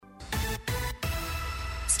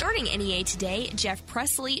Starting NEA Today, Jeff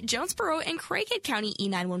Presley, Jonesboro and Craighead County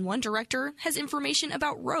E911 Director, has information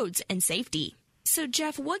about roads and safety. So,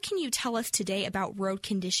 Jeff, what can you tell us today about road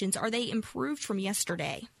conditions? Are they improved from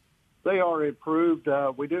yesterday? They are improved.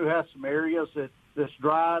 We do have some areas that's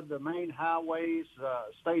dry. The main highways,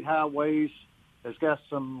 state highways, has got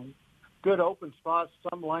some good open spots.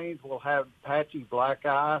 Some lanes will have patchy black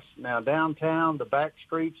ice. Now, downtown, the back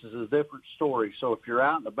streets is a different story. So if you're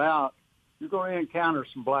out and about, you're going to encounter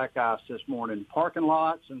some black ice this morning. Parking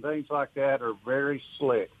lots and things like that are very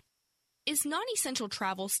slick. Is non-essential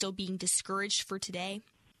travel still being discouraged for today?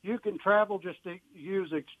 You can travel, just to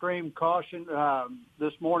use extreme caution.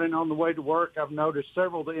 This morning on the way to work, I've noticed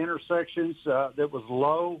several of the intersections that was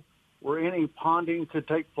low where any ponding could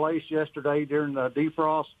take place yesterday during the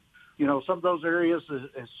defrost. You know, some of those areas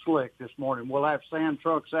is slick this morning. We'll have sand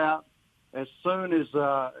trucks out as soon as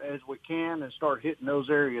we can and start hitting those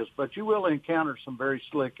areas. But you will encounter some very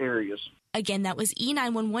slick areas. Again, that was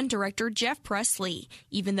E911 Director Jeff Presley.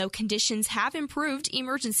 Even though conditions have improved,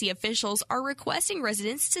 emergency officials are requesting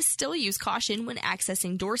residents to still use caution when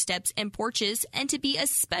accessing doorsteps and porches and to be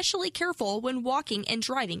especially careful when walking and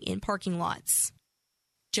driving in parking lots.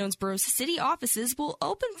 Jonesboro's city offices will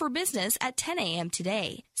open for business at 10 a.m.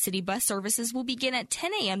 today. City bus services will begin at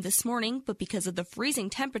 10 a.m. this morning, but because of the freezing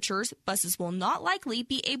temperatures, buses will not likely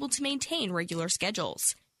be able to maintain regular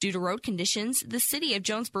schedules. Due to road conditions, the City of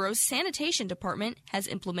Jonesboro's Sanitation Department has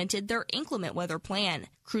implemented their inclement weather plan.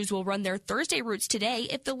 Crews will run their Thursday routes today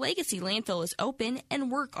if the Legacy landfill is open and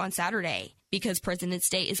work on Saturday. Because President's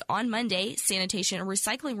Day is on Monday, sanitation and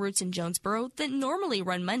recycling routes in Jonesboro that normally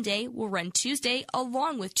run Monday will run Tuesday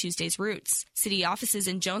along with Tuesday's routes. City offices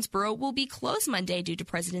in Jonesboro will be closed Monday due to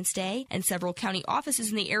President's Day, and several county offices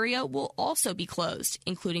in the area will also be closed,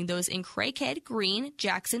 including those in Craighead, Greene,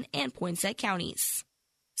 Jackson, and Poinsett counties.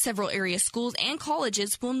 Several area schools and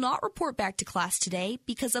colleges will not report back to class today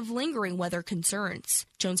because of lingering weather concerns.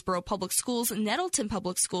 Jonesboro Public Schools, Nettleton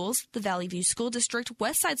Public Schools, the Valley View School District,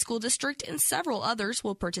 Westside School District, and several others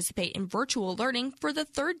will participate in virtual learning for the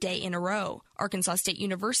third day in a row. Arkansas State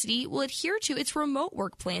University will adhere to its remote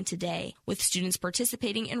work plan today, with students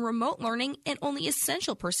participating in remote learning and only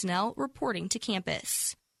essential personnel reporting to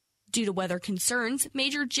campus. Due to weather concerns,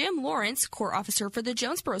 Major Jim Lawrence, Corps Officer for the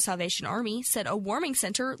Jonesboro Salvation Army, said a warming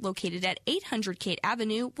center located at 800 Kate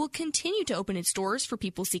Avenue will continue to open its doors for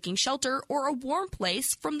people seeking shelter or a warm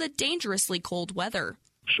place from the dangerously cold weather.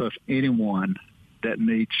 So if anyone that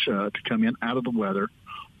needs to come in out of the weather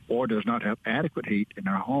or does not have adequate heat in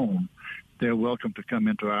their home, they're welcome to come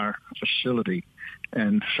into our facility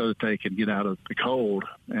and so that they can get out of the cold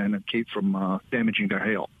and keep from damaging their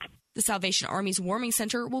health. The Salvation Army's warming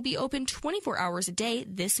center will be open 24 hours a day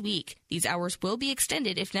this week. These hours will be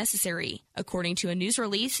extended if necessary. According to a news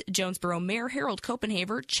release, Jonesboro Mayor Harold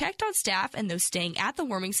Copenhaver checked on staff and those staying at the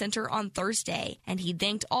warming center on Thursday, and he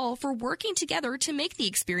thanked all for working together to make the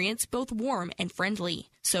experience both warm and friendly.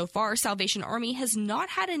 So far, Salvation Army has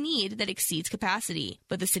not had a need that exceeds capacity,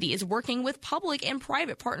 but the city is working with public and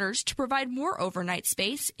private partners to provide more overnight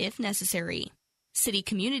space if necessary. City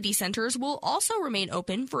community centers will also remain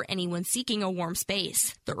open for anyone seeking a warm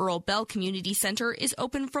space. The Earl Bell Community Center is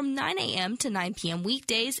open from 9 a.m. to 9 p.m.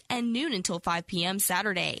 weekdays and noon until 5 p.m.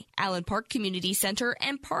 Saturday. Allen Park Community Center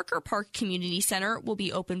and Parker Park Community Center will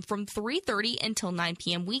be open from 3:30 until 9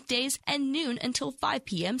 p.m. weekdays and noon until 5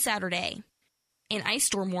 p.m. Saturday. An ice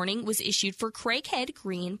storm warning was issued for Craighead,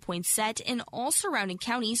 Greene, Poinsett, and all surrounding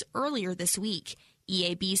counties earlier this week.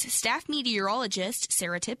 EAB's staff meteorologist,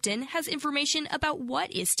 Sarah Tipton, has information about what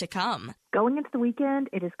is to come. Going into the weekend,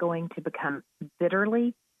 it is going to become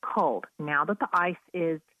bitterly cold. Now that the ice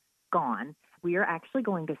is gone, we are actually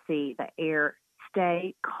going to see the air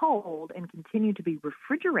stay cold and continue to be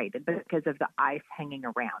refrigerated because of the ice hanging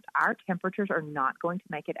around. Our temperatures are not going to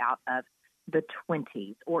make it out of the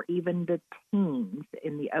 20s or even the teens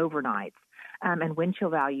in the overnights. And wind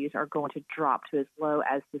chill values are going to drop to as low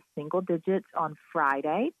as the single digits on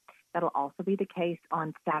Friday. That'll also be the case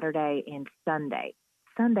on Saturday and Sunday.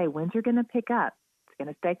 Sunday, winds are going to pick up. It's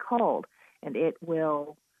going to stay cold, and it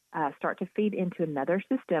will start to feed into another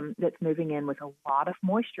system that's moving in with a lot of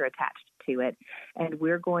moisture attached to it. And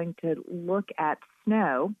we're going to look at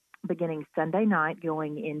snow beginning Sunday night,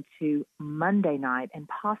 going into Monday night, and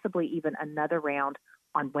possibly even another round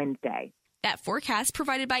on Wednesday. That forecast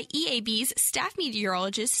provided by EAB's staff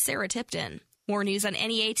meteorologist, Sarah Tipton. More news on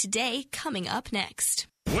NEA Today coming up next.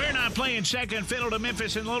 We're not playing second fiddle to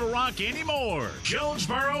Memphis and Little Rock anymore.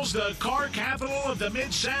 Jonesboro's the car capital of the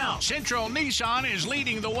Mid-South. Central Nissan is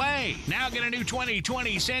leading the way. Now get a new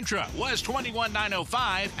 2020 Sentra. Was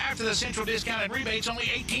 $21,905. After the Central discounted rebates, only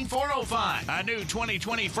 $18,405. A new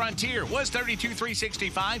 2020 Frontier was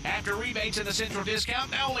 $32,365. After rebates and the Central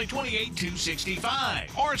discount, now only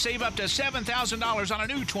 $28,265. Or save up to $7,000 on a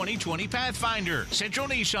new 2020 Pathfinder. Central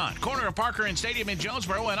Nissan, corner of Parker and Stadium in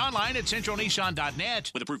Jonesboro, and online at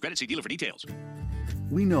centralnissan.net. With approved credit, see dealer for details.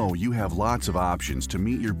 We know you have lots of options to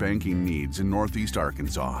meet your banking needs in Northeast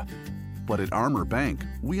Arkansas. But at Armor Bank,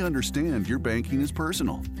 we understand your banking is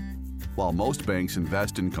personal. While most banks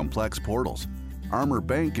invest in complex portals, Armor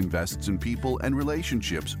Bank invests in people and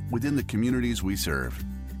relationships within the communities we serve.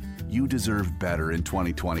 You deserve better in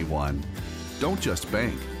 2021. Don't just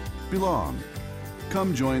bank, belong.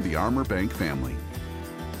 Come join the Armor Bank family.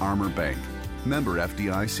 Armor Bank. Member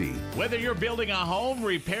FDIC. Whether you're building a home,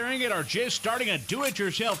 repairing it, or just starting a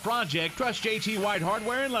do-it-yourself project, trust JT White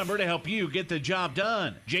Hardware and Lumber to help you get the job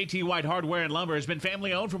done. JT White Hardware and Lumber has been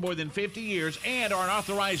family-owned for more than 50 years and are an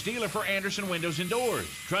authorized dealer for Anderson Windows and Doors.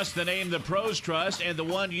 Trust the name the pros trust and the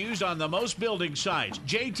one used on the most building sites.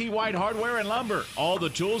 JT White Hardware and Lumber. All the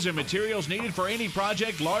tools and materials needed for any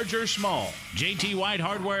project, large or small. JT White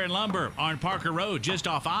Hardware and Lumber on Parker Road, just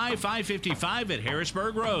off I-555 at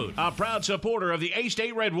Harrisburg Road. A proud supporter of the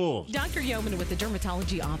A-State Red Wolves. Dr. Yeoman with the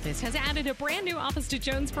Dermatology Office has added a brand new office to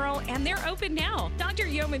Jonesboro, and they're open now. Dr.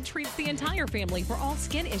 Yeoman treats the entire family for all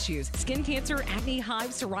skin issues, skin cancer, acne,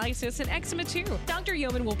 hives, psoriasis, and eczema too. Dr.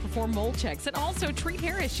 Yeoman will perform mold checks and also treat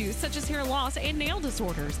hair issues such as hair loss and nail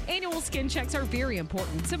disorders. Annual skin checks are very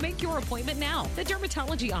important, so make your appointment now. The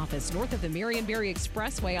Dermatology Office, north of the Marionberry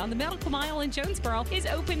Expressway on the Medical Mile in Jonesboro, is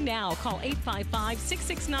open now. Call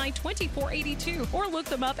 855-669-2482 or look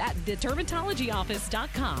them up at theDermatologyOffice.com.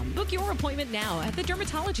 Book your appointment now at the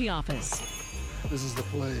Dermatology Office. This is the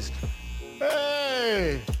place.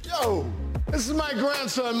 Hey, yo, this is my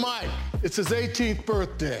grandson, Mike. It's his 18th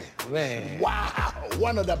birthday. Man. Wow,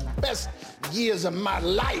 one of the best years of my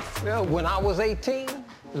life. Well, when I was 18,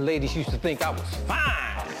 the ladies used to think I was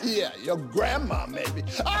fine. Yeah, your grandma, maybe.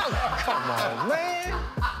 Oh, come on, man.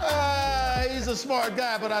 He's a smart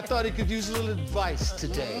guy, but I thought he could use a little advice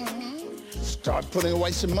today. Start putting away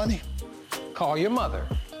some money. Call your mother.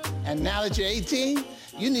 And now that you're 18,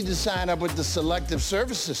 you need to sign up with the Selective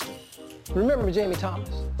Service System. Remember Jamie Thomas?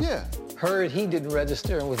 Yeah. Heard he didn't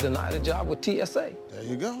register and was denied a job with TSA. There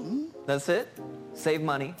you go. Mm-hmm. That's it. Save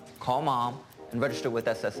money, call mom, and register with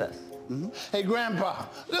SSS. Mm-hmm. Hey, Grandpa,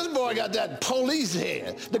 this boy got that police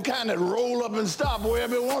hair, the kind that roll up and stop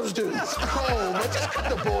wherever it wants to. That's cold, but just cut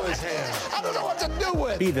the boy's hair. I don't know what to do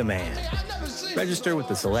with it. Be the man. Register with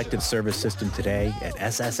the Selective Service System today at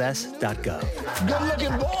sss.gov.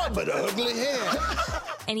 Good-looking boy, but ugly hair.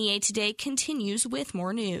 NEA Today continues with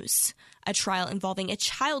more news. A trial involving a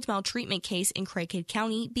child maltreatment case in Craighead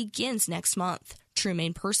County begins next month.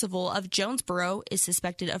 Trumaine Percival of Jonesboro is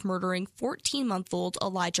suspected of murdering 14-month-old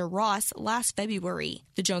Elijah Ross last February.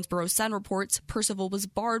 The Jonesboro Sun reports Percival was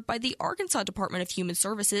barred by the Arkansas Department of Human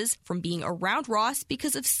Services from being around Ross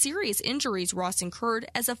because of serious injuries Ross incurred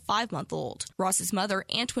as a 5-month-old. Ross's mother,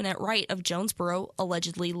 Antoinette Wright of Jonesboro,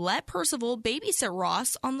 allegedly let Percival babysit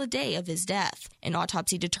Ross on the day of his death. An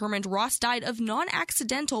autopsy determined Ross died of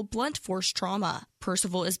non-accidental blunt force trauma.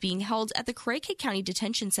 Percival is being held at the Craighead County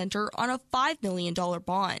Detention Center on a $5 million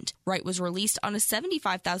bond. Wright was released on a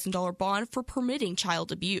 $75,000 bond for permitting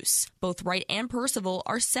child abuse. Both Wright and Percival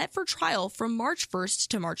are set for trial from March 1st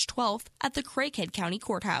to March 12th at the Craighead County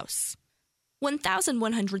Courthouse.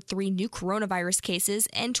 1,103 new coronavirus cases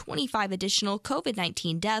and 25 additional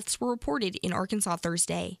COVID-19 deaths were reported in Arkansas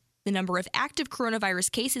Thursday. The number of active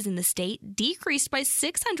coronavirus cases in the state decreased by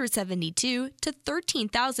 672 to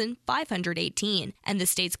 13,518, and the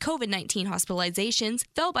state's COVID-19 hospitalizations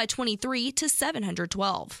fell by 23 to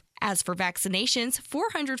 712. As for vaccinations,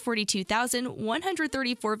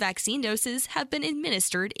 442,134 vaccine doses have been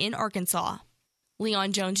administered in Arkansas.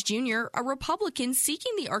 Leon Jones Jr., a Republican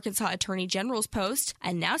seeking the Arkansas Attorney General's post,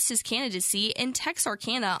 announced his candidacy in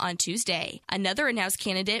Texarkana on Tuesday. Another announced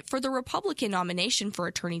candidate for the Republican nomination for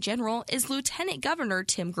Attorney General is Lieutenant Governor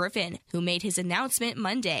Tim Griffin, who made his announcement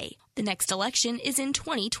Monday. The next election is in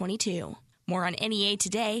 2022. More on NEA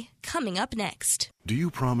Today, coming up next. Do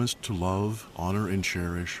you promise to love, honor, and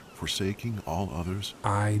cherish, forsaking all others?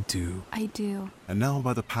 I do. I do. And now,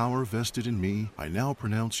 by the power vested in me, I now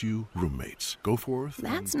pronounce you roommates. Go forth.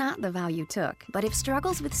 That's not the vow you took. But if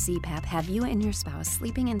struggles with CPAP have you and your spouse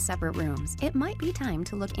sleeping in separate rooms, it might be time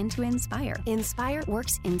to look into Inspire. Inspire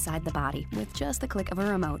works inside the body with just the click of a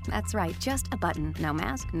remote. That's right, just a button. No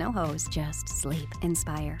mask, no hose, just sleep.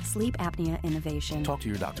 Inspire. Sleep apnea innovation. Talk to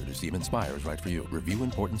your doctor to see if Inspire is right for you. Review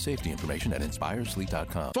important safety information at inspiresleep.com.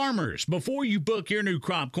 Farmers, before you book your new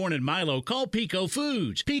crop corn and milo, call Pico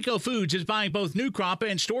Foods. Pico Foods is buying both new crop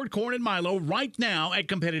and stored corn and milo right now at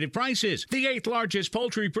competitive prices. The 8th largest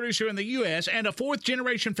poultry producer in the U.S. and a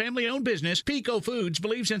 4th-generation family-owned business, Pico Foods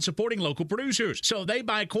believes in supporting local producers. So they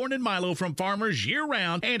buy corn and milo from farmers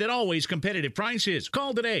year-round and at always competitive prices.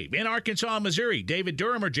 Call today in Arkansas and Missouri, David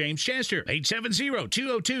Durham or James Chester,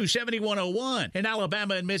 870-202-7101. In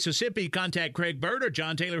Alabama and Mississippi, contact Craig Bird or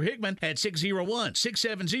John Taylor Hickman at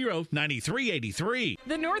 601-670-9383.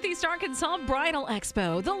 The Northeast Arkansas Bridal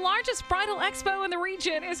Expo, the largest bridal expo in the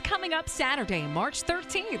region, is coming up Saturday, March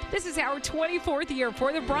 13th. This is our 24th year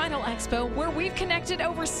for the Bridal Expo, where we've connected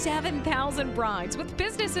over 7,000 brides with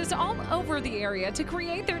businesses all over the area to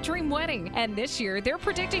create their dream wedding. And this year, they're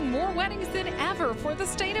predicting more weddings than ever for the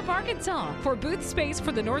state of Arkansas. For booth space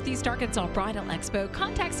for the Northeast Arkansas Bridal Expo,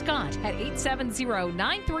 contact Scott at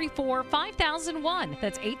 870-934-5001.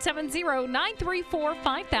 That's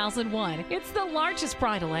 870-934-5001. It's the largest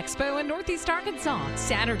bridal expo in Northeast Arkansas.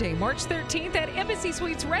 Saturday, March 13th at Embassy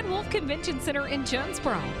Suites Red Wolf Convention Center in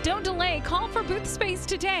Jonesboro. Don't delay. Call for booth space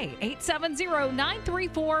today.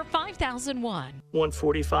 870-934-5001.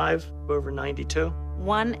 145 over 92.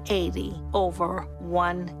 180 over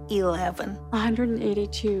 111.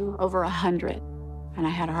 182 over 100. And I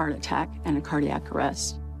had a heart attack and a cardiac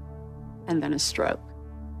arrest. And then a stroke.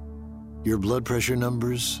 Your blood pressure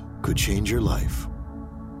numbers could change your life.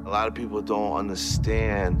 A lot of people don't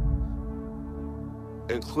understand,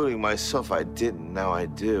 including myself. I didn't, now I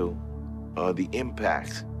do, the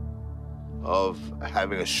impact of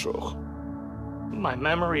having a stroke. My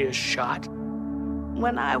memory is shot.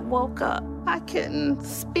 When I woke up, I couldn't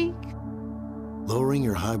speak. Lowering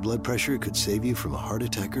your high blood pressure could save you from a heart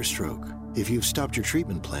attack or stroke. If you've stopped your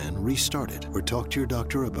treatment plan, restart it or talk to your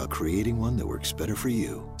doctor about creating one that works better for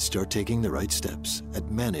you. Start taking the right steps at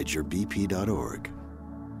manageyourbp.org.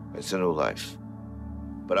 It's a new life,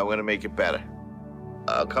 but I'm going to make it better.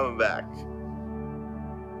 Coming back.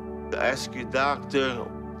 Ask your doctor,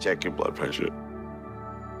 check your blood pressure.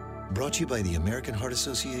 Brought to you by the American Heart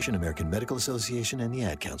Association, American Medical Association, and the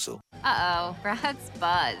Ad Council. Uh-oh, Brad's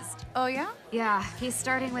buzzed. Oh, yeah? Yeah, he's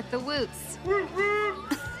starting with the whoops.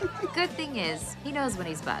 Good thing is, he knows when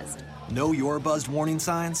he's buzzed. Know your buzzed warning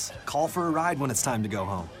signs? Call for a ride when it's time to go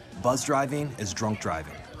home. Buzz driving is drunk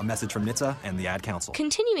driving. A message from NHTSA and the Ad Council.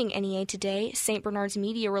 Continuing NEA Today, St. Bernard's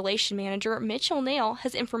Media Relation Manager Mitchell Nail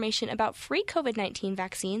has information about free COVID-19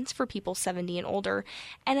 vaccines for people 70 and older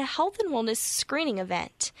and a health and wellness screening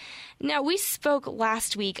event. Now, we spoke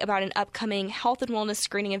last week about an upcoming health and wellness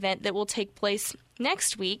screening event that will take place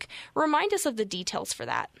next week. Remind us of the details for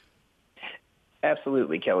that.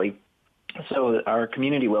 Absolutely, Kelly. So our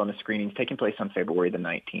community wellness screening is taking place on February the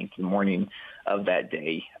 19th, the morning of that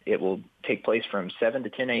day. It will take place from 7 to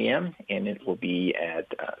 10 a.m., and it will be at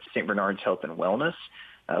St. Bernard's Health and Wellness,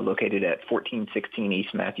 located at 1416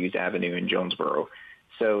 East Matthews Avenue in Jonesboro.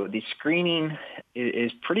 So the screening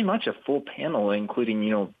is pretty much a full panel,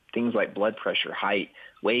 including, things like blood pressure, height,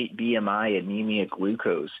 weight, BMI, anemia,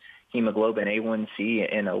 glucose, hemoglobin A1C,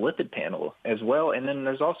 and a lipid panel as well. And then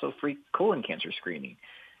there's also free colon cancer screening.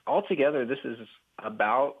 Altogether, this is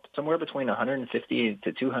about somewhere between $150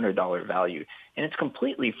 to $200 value, and it's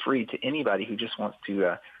completely free to anybody who just wants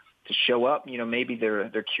to show up. Maybe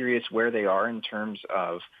they're curious where they are in terms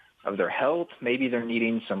of their health. Maybe they're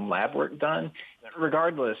needing some lab work done.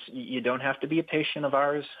 Regardless, you don't have to be a patient of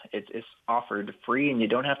ours. It's offered free, and you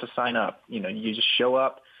don't have to sign up. You just show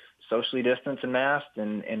up, socially distanced and masked,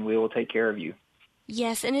 and we will take care of you.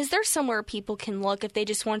 Yes, and is there somewhere people can look if they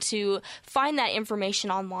just want to find that information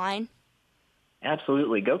online?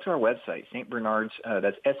 Absolutely. Go to our website, St. Bernard's,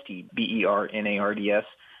 that's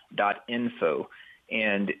STBernards.info,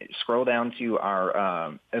 and scroll down to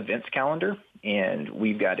our events calendar, and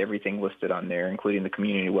we've got everything listed on there, including the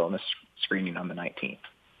community wellness screening on the 19th.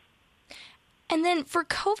 And then for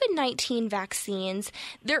COVID-19 vaccines,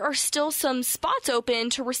 there are still some spots open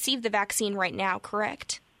to receive the vaccine right now,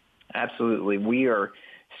 correct? Absolutely. We are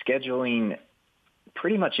scheduling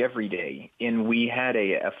pretty much every day, and we had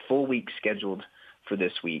a full week scheduled for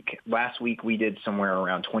this week. Last week, we did somewhere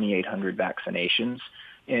around 2,800 vaccinations,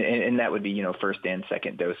 and that would be, first and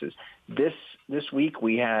second doses. This week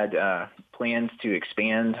we had plans to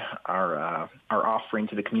expand our offering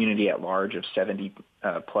to the community at large of 70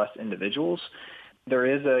 plus individuals. There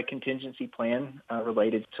is a contingency plan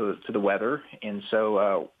related to the weather, and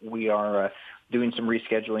so we are doing some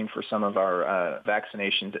rescheduling for some of our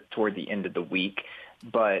vaccinations toward the end of the week.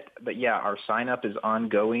 But yeah, our sign up is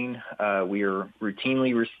ongoing. We are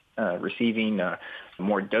routinely receiving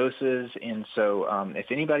more doses, and so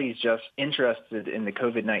if anybody's just interested in the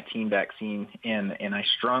COVID-19 vaccine, and I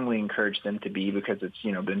strongly encourage them to be, because it's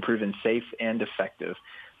been proven safe and effective,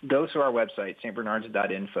 go to our website,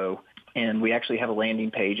 stbernards.info, and we actually have a landing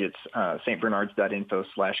page. It's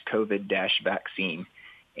stbernards.info/COVID-vaccine,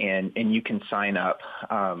 and you can sign up.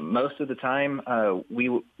 Most of the time,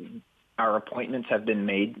 our appointments have been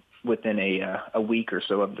made within a week or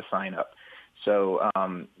so of the sign up. So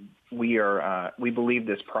we believe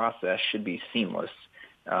this process should be seamless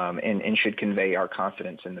and should convey our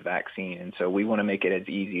confidence in the vaccine. And so we want to make it as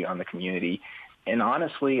easy on the community and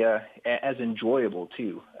honestly as enjoyable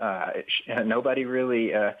too. Nobody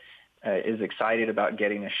really is excited about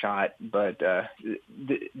getting a shot, but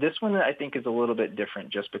this one I think is a little bit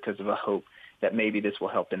different just because of a hope that maybe this will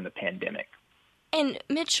help in the pandemic. And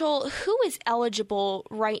Mitchell, who is eligible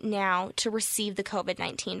right now to receive the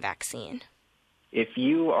COVID-19 vaccine? If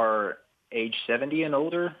you are age 70 and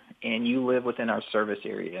older and you live within our service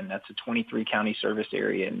area, and that's a 23-county service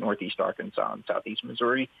area in northeast Arkansas and southeast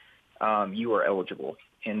Missouri, you are eligible.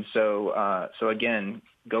 And so again,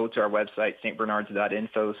 go to our website,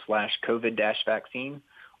 stbernards.info/COVID-vaccine,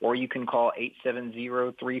 or you can call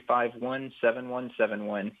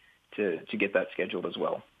 870-351-7171 to get that scheduled as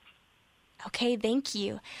well. Okay, thank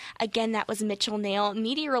you. Again, that was Mitchell Nail,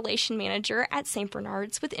 Media Relation Manager at St.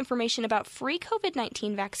 Bernard's, with information about free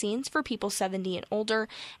COVID-19 vaccines for people 70 and older,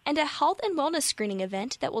 and a health and wellness screening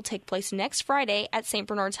event that will take place next Friday at St.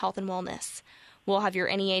 Bernard's Health and Wellness. We'll have your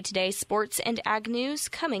NEA Today sports and ag news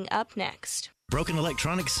coming up next. Broken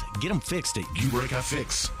electronics? Get them fixed at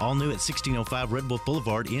U-Break-I-Fix. All new at 1605 Red Wolf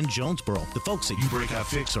Boulevard in Jonesboro. The folks at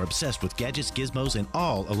U-Break-I-Fix are obsessed with gadgets, gizmos, and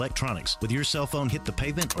all electronics. Whether your cell phone hit the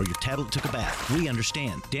pavement or your tablet took a bath, we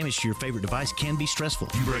understand. Damage to your favorite device can be stressful.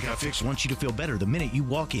 U-Break-I-Fix wants you to feel better the minute you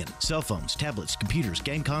walk in. Cell phones, tablets, computers,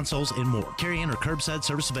 game consoles, and more. Carry-in or curbside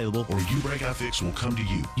service available, or U-Break-I-Fix will come to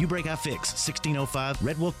you. U-Break-I-Fix, 1605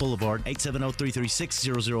 Red Wolf Boulevard,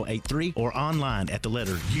 870-336-0083, or online at the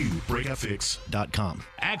letter U-Break-I-Fix.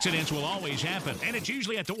 Accidents will always happen, and it's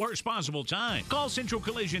usually at the worst possible time. Call Central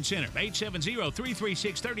Collision Center,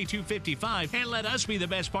 870-336-3255, and let us be the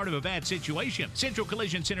best part of a bad situation. Central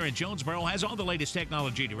Collision Center in Jonesboro has all the latest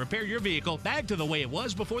technology to repair your vehicle back to the way it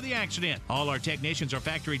was before the accident. All our technicians are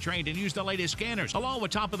factory trained and use the latest scanners, along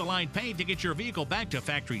with top-of-the-line paint to get your vehicle back to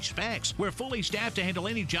factory specs. We're fully staffed to handle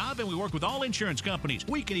any job, and we work with all insurance companies.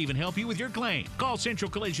 We can even help you with your claim. Call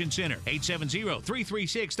Central Collision Center,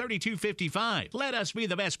 870-336-3255. Let us be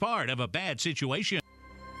the best part of a bad situation.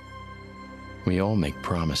 We all make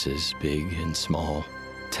promises, big and small,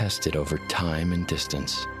 tested over time and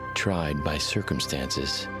distance, tried by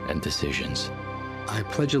circumstances and decisions. I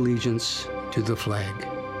pledge allegiance to the flag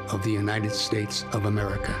of the United States of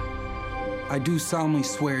America. I do solemnly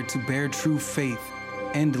swear to bear true faith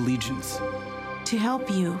and allegiance. To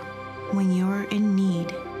help you when you're in need.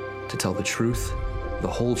 To tell the truth, the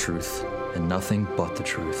whole truth, and nothing but the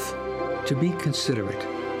truth. To be considerate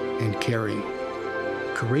and caring,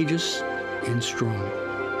 courageous and strong.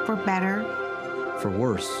 For better. For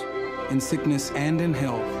worse. In sickness and in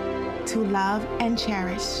health. To love and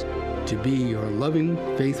cherish. To be your loving,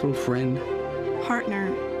 faithful friend.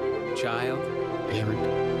 Partner. Child. Parent.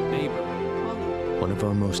 Neighbor. One of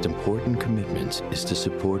our most important commitments is to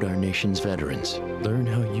support our nation's veterans. Learn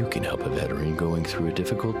how you can help a veteran going through a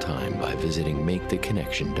difficult time by visiting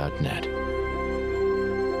maketheconnection.net.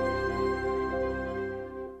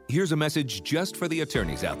 Here's a message just for the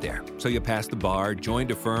attorneys out there. So you passed the bar,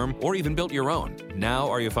 joined a firm, or even built your own. Now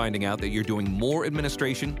are you finding out that you're doing more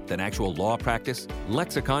administration than actual law practice?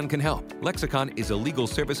 Lexicon can help. Lexicon is a legal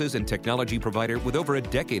services and technology provider with over a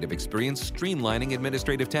decade of experience streamlining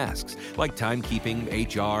administrative tasks like timekeeping,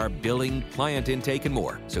 HR, billing, client intake, and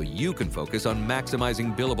more, so you can focus on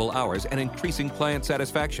maximizing billable hours and increasing client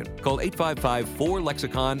satisfaction. Call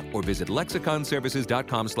 855-4-LEXICON or visit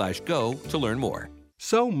lexiconservices.com/go to learn more.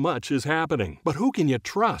 So much is happening, but who can you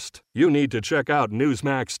trust? You need to check out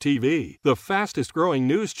Newsmax TV, the fastest growing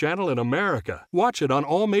news channel in America. Watch it on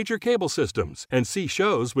all major cable systems and see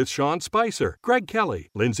shows with Sean Spicer, Greg Kelly,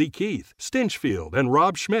 Lindsey Keith, Stinchfield, and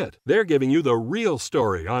Rob Schmidt. They're giving you the real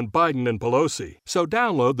story on Biden and Pelosi. So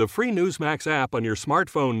download the free Newsmax app on your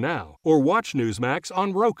smartphone now or watch Newsmax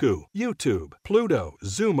on Roku, YouTube, Pluto,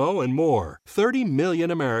 Zumo, and more. 30 million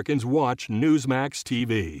Americans watch Newsmax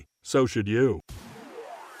TV. So should you.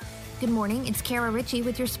 Good morning, it's Kara Ritchie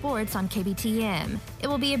with your sports on KBTM. It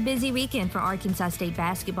will be a busy weekend for Arkansas State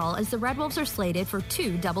basketball as the Red Wolves are slated for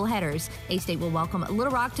 2 doubleheaders. A-State will welcome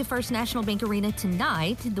Little Rock to First National Bank Arena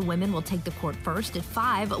tonight. The women will take the court first at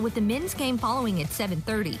 5, with the men's game following at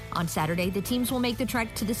 7:30. On Saturday, the teams will make the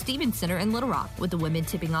trek to the Stevens Center in Little Rock, with the women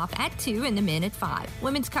tipping off at 2 and the men at 5.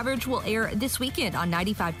 Women's coverage will air this weekend on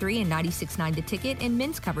 95.3 and 96.9 The Ticket, and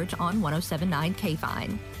men's coverage on 107.9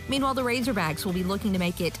 K-Fine. Meanwhile, the Razorbacks will be looking to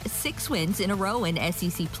make it 6 wins in a row in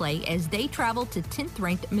SEC play as they travel to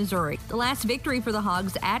 10th-ranked Missouri. The last victory for the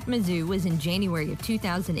Hogs at Mizzou was in January of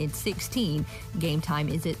 2016. Game time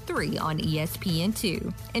is at 3 on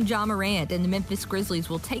ESPN2. And Ja Morant and the Memphis Grizzlies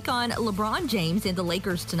will take on LeBron James and the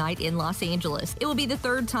Lakers tonight in Los Angeles. It will be the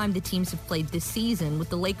third time the teams have played this season, with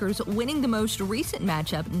the Lakers winning the most recent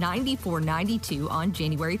matchup 94-92 on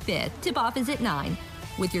January 5th. Tip-off is at 9.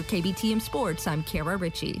 With your KBTM Sports, I'm Kara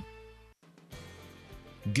Ritchie.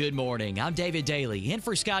 Good morning. I'm David Daly, in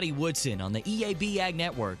for Scotty Woodson on the EAB Ag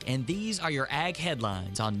Network, and these are your Ag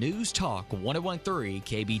headlines on News Talk 101.3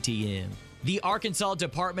 KBTM. The Arkansas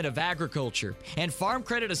Department of Agriculture and Farm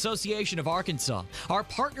Credit Association of Arkansas are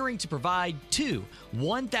partnering to provide 2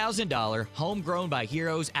 $1,000 Homegrown by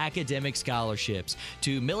Heroes academic scholarships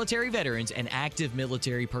to military veterans and active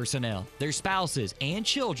military personnel, their spouses, and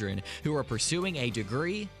children who are pursuing a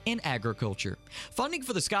degree in agriculture. Funding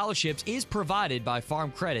for the scholarships is provided by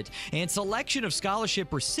Farm Credit, and selection of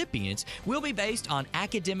scholarship recipients will be based on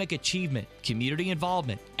academic achievement, community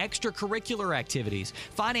involvement, extracurricular activities,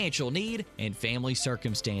 financial need, and family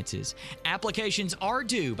circumstances. Applications are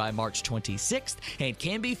due by March 26th and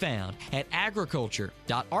can be found at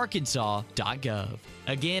agriculture.arkansas.gov.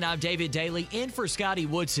 Again, I'm David Daly, in for Scotty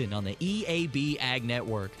Woodson on the EAB Ag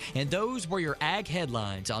Network. And those were your Ag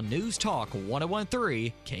headlines on News Talk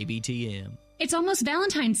 101.3 KBTM. It's almost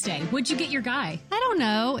Valentine's Day. What'd you get your guy? I don't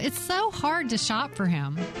know. It's so hard to shop for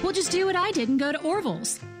him. Well, just do what I did and go to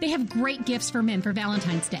Orville's. They have great gifts for men for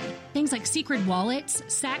Valentine's Day. Things like Secret wallets,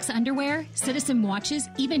 Saks underwear, Citizen watches,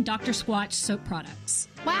 even Dr. Squatch soap products.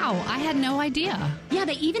 Wow, I had no idea. Yeah,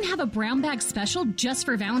 they even have a brown bag special just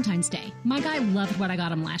for Valentine's Day. My guy loved what I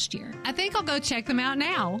got him last year. I think I'll go check them out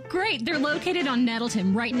now. Great. They're located on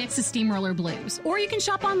Nettleton, right next to Steamroller Blues. Or you can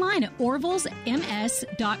shop online at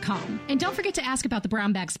orvillesms.com. And don't forget to ask about the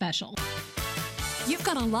brown bag special. You've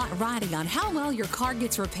got a lot riding on how well your car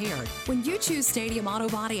gets repaired. When you choose Stadium Auto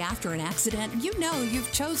Body after an accident, you know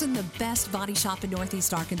you've chosen the best body shop in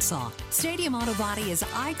Northeast Arkansas. Stadium Auto Body is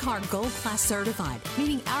iCar Gold Class certified,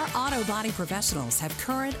 meaning our auto body professionals have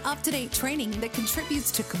current, up-to-date training that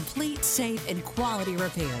contributes to complete, safe, and quality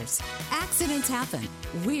repairs. Accidents happen.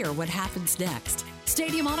 We're what happens next.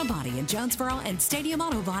 Stadium Auto Body in Jonesboro and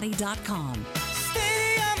StadiumAutoBody.com.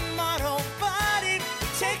 Stadium Auto Body,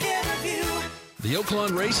 take care of you. The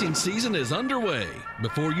Oaklawn racing season is underway.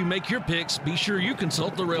 Before you make your picks, be sure you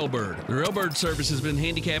consult the Railbird. The Railbird service has been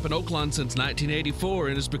handicapping Oaklawn since 1984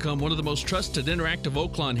 and has become one of the most trusted interactive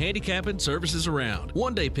Oaklawn handicapping services around.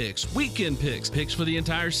 One-day picks, weekend picks, picks for the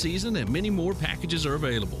entire season, and many more packages are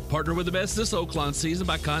available. Partner with the best this Oaklawn season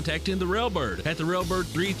by contacting the Railbird at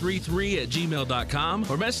therailbird333@gmail.com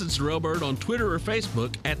or message the Railbird on Twitter or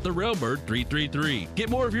Facebook at therailbird333. Get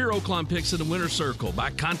more of your Oaklawn picks in the winner's circle by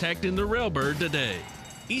contacting the Railbird today.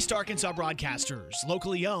 East Arkansas Broadcasters,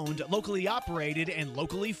 locally owned, locally operated, and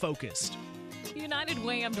locally focused. United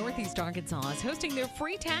Way of Northeast Arkansas is hosting their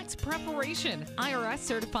free tax preparation. IRS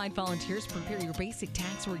certified volunteers prepare your basic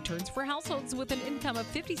tax returns for households with an income of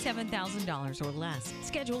 $57,000 or less.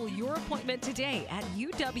 Schedule your appointment today at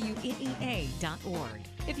uwnea.org.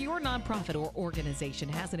 If your nonprofit or organization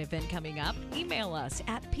has an event coming up, email us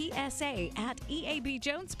at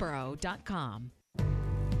psa@eabjonesboro.com.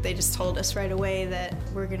 They just told us right away that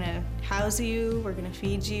we're going to house you, we're going to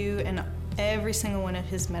feed you, and every single one of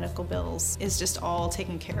his medical bills is just all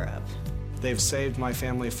taken care of. They've saved my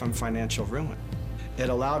family from financial ruin. It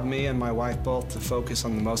allowed me and my wife both to focus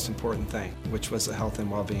on the most important thing, which was the health and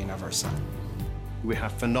well-being of our son. We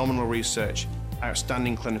have phenomenal research,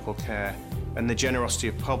 outstanding clinical care, and the generosity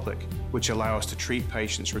of public, which allow us to treat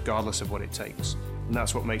patients regardless of what it takes. And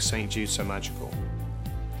that's what makes St. Jude so magical.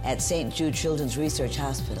 At St. Jude Children's Research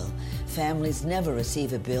Hospital, families never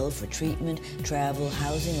receive a bill for treatment, travel,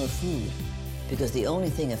 housing, or food, because the only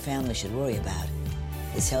thing a family should worry about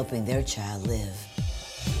is helping their child live.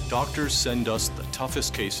 Doctors send us the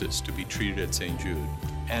toughest cases to be treated at St. Jude,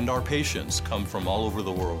 and our patients come from all over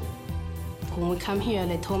the world. When we come here,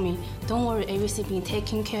 they told me, don't worry, everything's being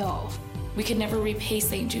taken care of. We could never repay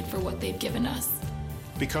St. Jude for what they've given us.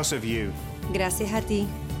 Because of you. Gracias a ti.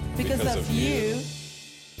 Because of you.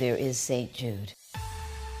 There is St. Jude.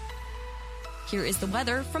 Here is the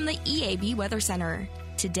weather from the EAB Weather Center.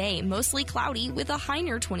 Today, mostly cloudy with a high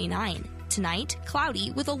near 29. Tonight,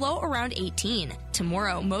 cloudy with a low around 18.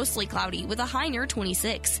 Tomorrow, mostly cloudy with a high near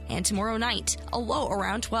 26. And tomorrow night, a low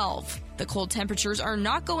around 12. The cold temperatures are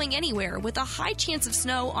not going anywhere with a high chance of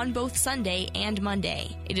snow on both Sunday and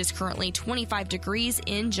Monday. It is currently 25 degrees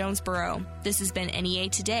in Jonesboro. This has been NEA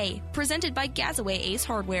Today, presented by Gazaway Ace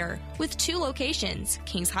Hardware, with 2 locations,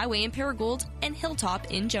 Kings Highway in Paragould and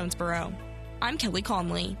Hilltop in Jonesboro. I'm Kelly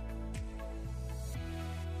Conley.